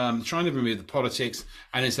sharing, trying to remove the politics,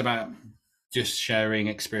 and it's about just sharing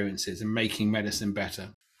experiences and making medicine better.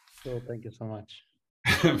 So thank you so much.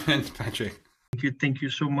 Thanks, Patrick. Thank you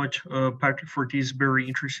so much, Patrick, for this very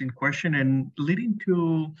interesting question. And leading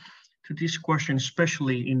to this question,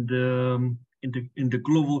 especially in the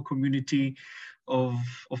global community of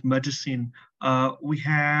medicine, we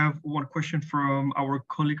have one question from our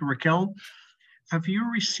colleague Raquel. Have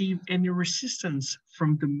you received any resistance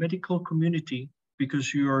from the medical community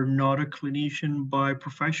because you are not a clinician by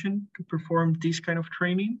profession to perform these kind of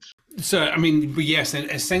trainings? So, I mean, yes,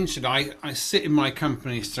 and essentially, I sit in my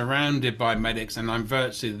company surrounded by medics, and I'm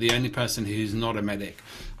virtually the only person who's not a medic.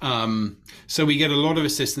 So we get a lot of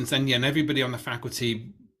assistance, and everybody on the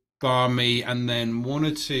faculty, bar me, and then one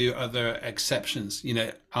or two other exceptions,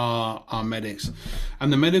 are medics.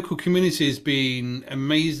 And the medical community has been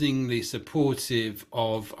amazingly supportive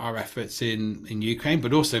of our efforts in Ukraine,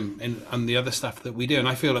 but also in the other stuff that we do. And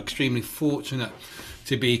I feel extremely fortunate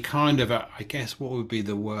to be kind of I guess what would be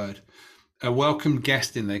the word, a welcome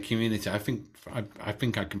guest in their community. I think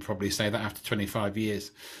I can probably say that after 25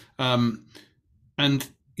 years. And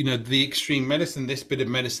the extreme medicine, this bit of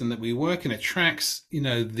medicine that we work in, attracts,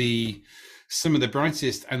 some of the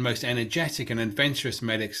brightest and most energetic and adventurous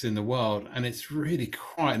medics in the world. And it's really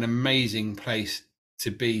quite an amazing place to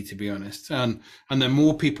be honest. And there are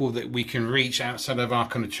more people that we can reach outside of our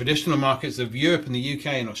kind of traditional markets of Europe and the UK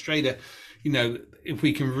and Australia. If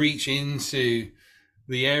we can reach into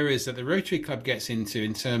the areas that the Rotary Club gets into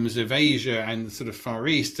in terms of Asia and sort of Far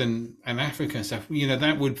East and Africa and stuff,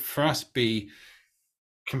 that would for us be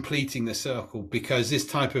completing the circle, because this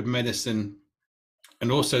type of medicine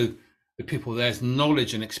and also the people there's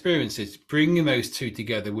knowledge and experiences, bringing those two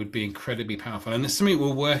together would be incredibly powerful. And it's something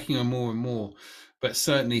we're working on more and more, but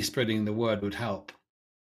certainly spreading the word would help.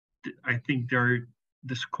 I think the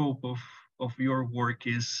scope of your work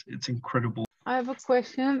it's incredible. I have a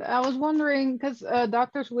question. I was wondering, because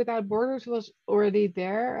Doctors Without Borders was already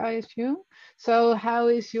there, I assume. So how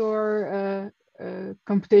is your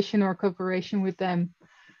competition or cooperation with them?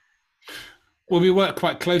 Well, we work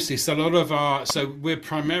quite closely. So we're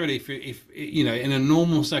primarily, if in a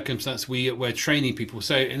normal circumstance, we're training people.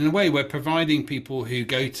 So in a way, we're providing people who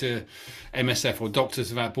go to MSF or Doctors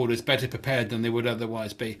Without Borders better prepared than they would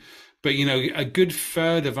otherwise be. But a good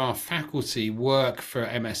third of our faculty work for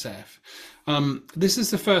MSF. This is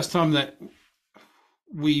the first time that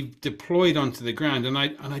we've deployed onto the ground, and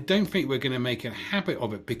I don't think we're going to make a habit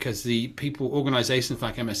of it, because the organizations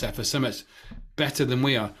like MSF are so much better than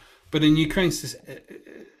we are. But in Ukraine,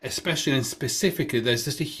 especially and specifically, there's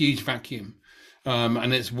just a huge vacuum,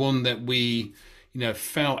 and it's one that we,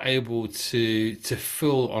 felt able to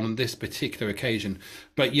fill on this particular occasion.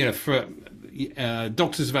 But for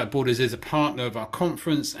Doctors Without Borders is a partner of our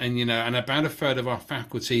conference, and and about a third of our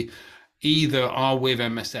faculty either are with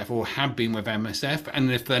MSF or have been with MSF,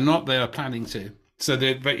 and if they're not, they are planning to. So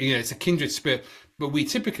it's a kindred spirit. But we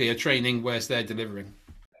typically are training whereas they're delivering.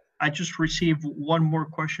 I just received one more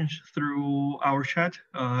question through our chat,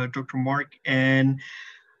 Dr. Mark, and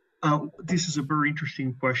this is a very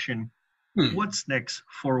interesting question. What's next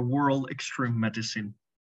for world extreme medicine?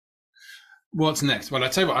 What's next? Well, I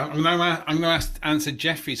tell you what, I'm going to answer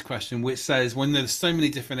Jeffrey's question, which says, when there's so many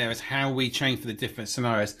different areas, how we train for the different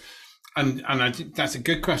scenarios. And I think that's a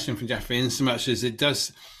good question from Jeffrey, in so much as it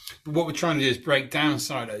does. What we're trying to do is break down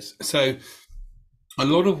silos. So a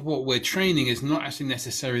lot of what we're training is not actually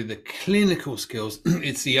necessarily the clinical skills.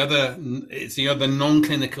 It's the other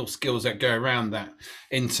non-clinical skills that go around that,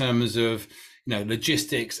 in terms of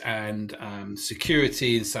logistics and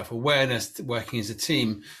security and self-awareness, working as a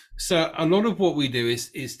team. So a lot of what we do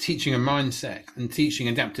is teaching a mindset and teaching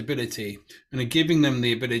adaptability, and giving them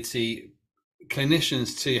the ability,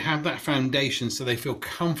 clinicians, to have that foundation so they feel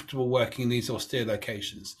comfortable working in these austere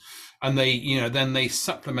locations. And they, then they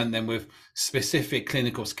supplement them with specific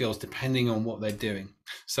clinical skills depending on what they're doing.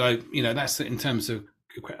 So, that's in terms of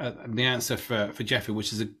the answer for Jeffrey,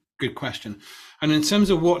 which is a good question. And in terms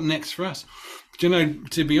of what next for us,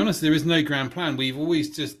 to be honest, there is no grand plan. We've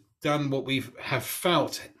always just done what we have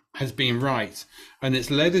felt has been right, and it's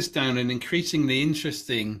led us down an increasingly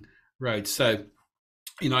interesting road. So,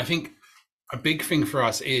 I think a big thing for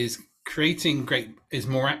us is creating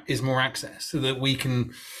more access, so that we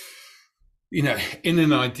can, in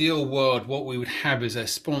an ideal world, what we would have is a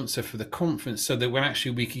sponsor for the conference, so that when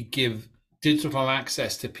actually we could give digital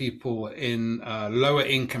access to people in lower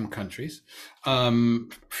income countries,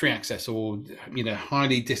 free access or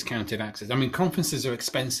highly discounted access. I mean, conferences are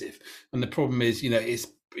expensive, and the problem is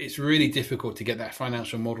it's really difficult to get that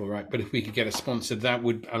financial model right. But if we could get a sponsor, that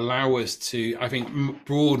would allow us to, I think,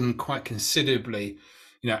 broaden quite considerably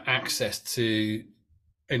access to,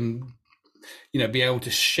 and be able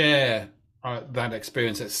to share that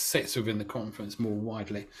experience that sits within the conference more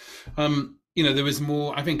widely. There was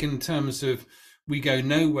more, I think, in terms of we go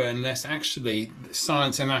nowhere unless actually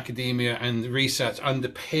science and academia and research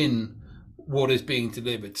underpin what is being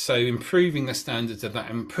delivered. So improving the standards of that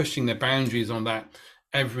and pushing the boundaries on that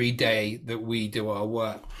every day that we do our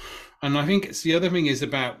work. And I think it's the other thing is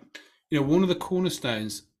about, one of the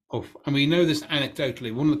cornerstones of, and we know this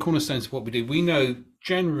anecdotally, one of the cornerstones of what we do, we know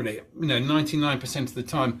generally, 99% of the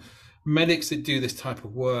time, medics that do this type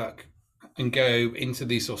of work and go into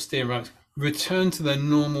these austere ranks return to their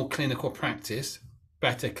normal clinical practice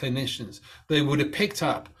better clinicians. They would have picked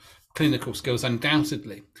up clinical skills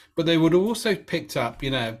undoubtedly, but they would have also picked up,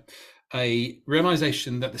 a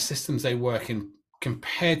realization that the systems they work in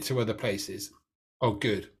compared to other places are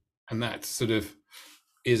good. And that sort of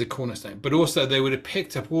is a cornerstone. But also they would have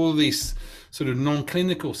picked up all these sort of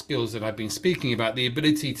non-clinical skills that I've been speaking about, the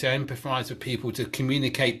ability to empathize with people, to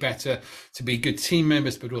communicate better, to be good team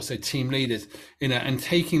members, but also team leaders, and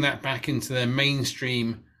taking that back into their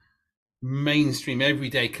mainstream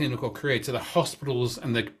everyday clinical career, to the hospitals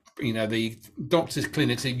and the doctors'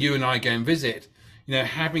 clinics that you and I go and visit,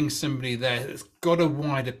 having somebody there that's got a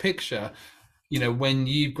wider picture, when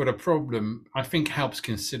you've got a problem, I think helps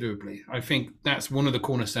considerably. I think that's one of the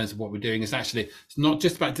cornerstones of what we're doing. Is actually, it's not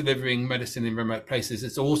just about delivering medicine in remote places,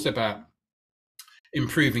 it's also about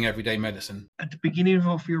improving everyday medicine. At the beginning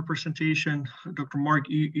of your presentation, Dr. Mark,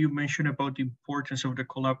 you mentioned about the importance of the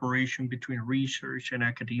collaboration between research and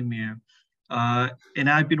academia. And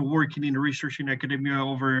I've been working in research in academia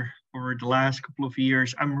over the last couple of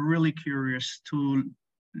years. I'm really curious to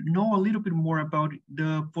know a little bit more about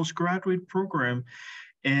the postgraduate program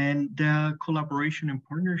and the collaboration and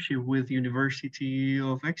partnership with the University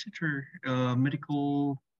of Exeter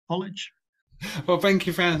Medical College. Well, thank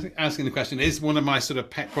you for asking the question. It's one of my sort of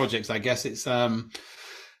pet projects, I guess. It's so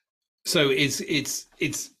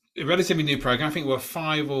it's a relatively new program. I think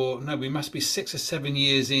we must be 6 or 7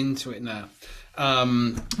 years into it now.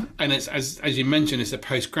 And it's as you mentioned, it's a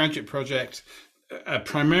postgraduate project.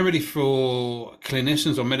 Primarily for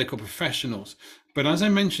clinicians or medical professionals, but as I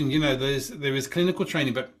mentioned, there is clinical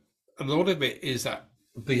training, but a lot of it is that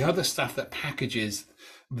the other stuff that packages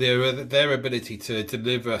their ability to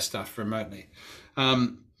deliver stuff remotely.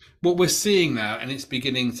 What we're seeing now, and it's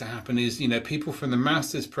beginning to happen, is people from the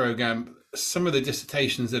master's program, some of the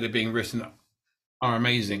dissertations that are being written are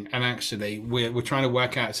amazing, and actually we're trying to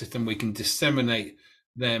work out a system we can disseminate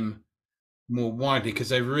them more widely, because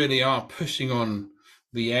they really are pushing on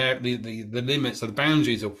the limits or the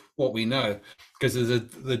boundaries of what we know, because there's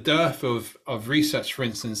the dearth of research, for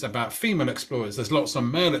instance, about female explorers. There's lots of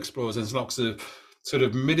male explorers, there's lots of sort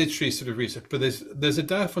of military sort of research, but there's a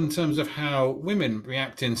dearth in terms of how women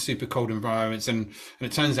react in super cold environments, and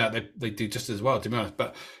it turns out they do just as well, to be honest.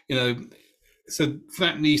 But so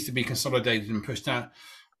that needs to be consolidated and pushed out.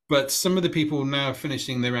 But some of the people now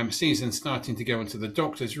finishing their MScs and starting to go into the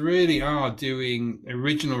doctors really are doing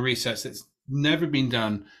original research that's never been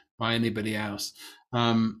done by anybody else.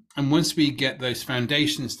 And once we get those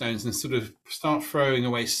foundation stones and sort of start throwing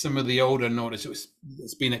away some of the older knowledge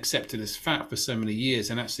that's been accepted as fact for so many years,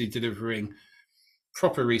 and actually delivering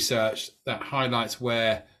proper research that highlights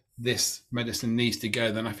where this medicine needs to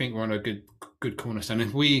go, then I think we're on a good cornerstone.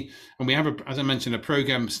 And we have, as I mentioned, a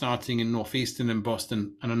program starting in Northeastern and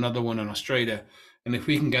Boston, and another one in Australia. And if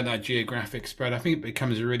we can get that geographic spread, I think it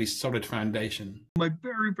becomes a really solid foundation. My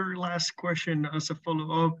very, very last question as a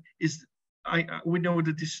follow-up is, we know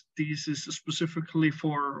that this is specifically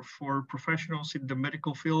for professionals in the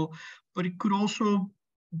medical field, but it could also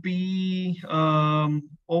be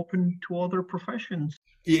open to other professions.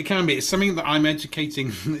 It can be. It's something that I'm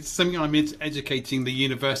educating. It's something I'm educating the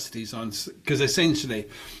universities on, because essentially,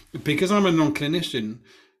 because I'm a non-clinician,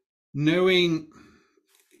 knowing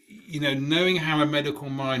how a medical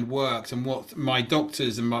mind works and what my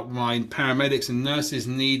doctors and my paramedics and nurses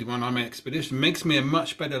need when I'm on expedition makes me a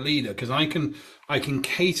much better leader, because I can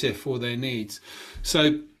cater for their needs.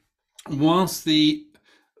 So whilst the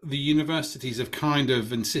universities have kind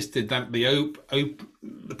of insisted that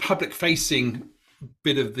the public facing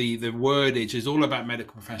bit of the wordage is all about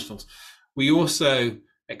medical professionals, we also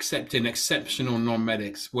accept in exceptional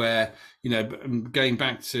non-medics, where going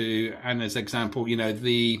back to Anna's example,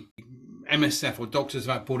 the MSF or Doctors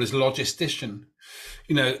Without Borders logistician.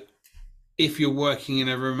 You know, if you're working in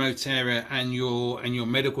a remote area and your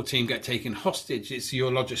medical team get taken hostage, it's your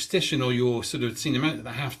logistician or your sort of senior manager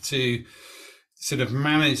that have to sort of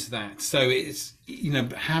manage that. So it's, you know,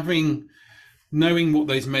 knowing what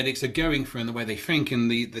those medics are going through and the way they think and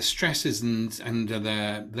the stresses and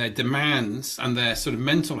their demands and their sort of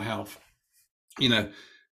mental health, you know,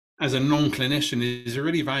 as a non-clinician is a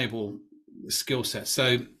really valuable skill set.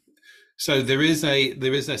 So there is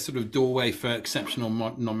a sort of doorway for exceptional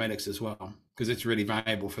non-medics as well, because it's really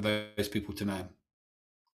valuable for those people to know.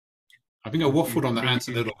 I think I waffled on the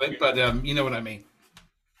answer a little bit, but you know what I mean.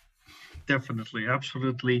 Definitely,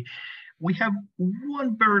 absolutely. We have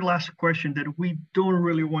one very last question that we don't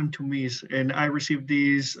really want to miss, and I received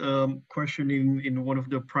this question in one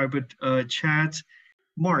of the private chats.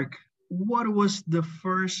 Mark, what was the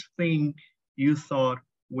first thing you thought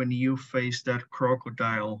when you faced that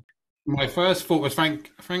crocodile? My first thought was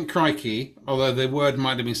thank crikey, although the word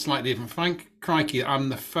might have been slightly different. Thank crikey, I'm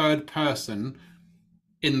the third person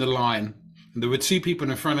in the line. And there were two people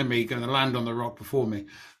in front of me going to land on the rock before me.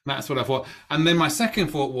 That's what I thought. And then my second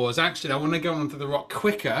thought was, actually, I want to go onto the rock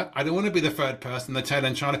quicker. I don't want to be the third person, the tail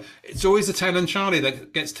end Charlie. It's always the tail end Charlie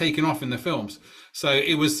that gets taken off in the films. So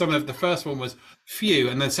it was the first one was phew,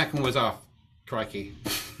 and the second was, crikey.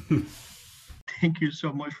 Thank you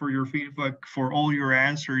so much for your feedback, for all your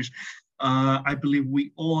answers. I believe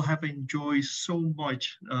we all have enjoyed so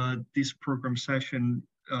much this program session.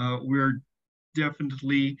 We're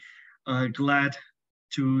definitely glad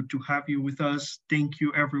to have you with us. Thank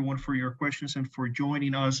you everyone for your questions and for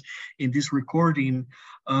joining us in this recording.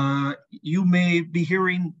 You may be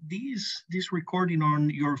hearing this recording on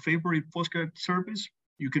your favorite podcast service.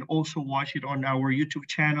 You can also watch it on our YouTube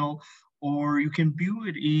channel, or you can view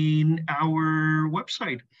it in our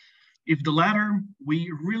website. If the latter,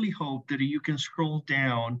 we really hope that you can scroll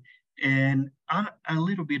down and add a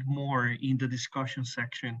little bit more in the discussion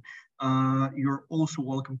section. You're also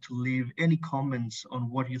welcome to leave any comments on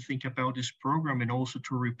what you think about this program, and also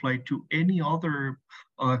to reply to any other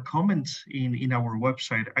comments in our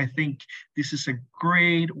website. I think this is a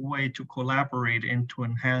great way to collaborate and to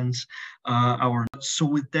enhance our. So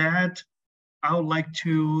with that, I would like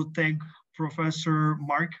to thank Professor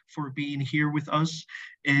Mark for being here with us,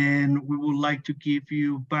 and we would like to give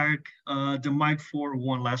you back the mic for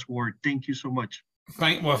one last word. Thank you so much.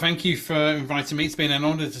 Thank you for inviting me. It's been an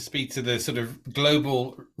honor to speak to the sort of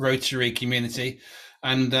global Rotary community,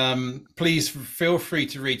 and please feel free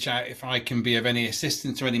to reach out if I can be of any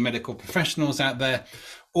assistance to any medical professionals out there,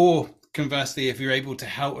 or conversely, if you're able to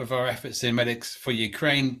help with our efforts in Medics for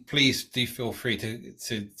Ukraine, please do feel free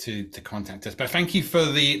to contact us. But thank you for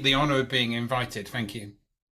the honor of being invited. Thank you.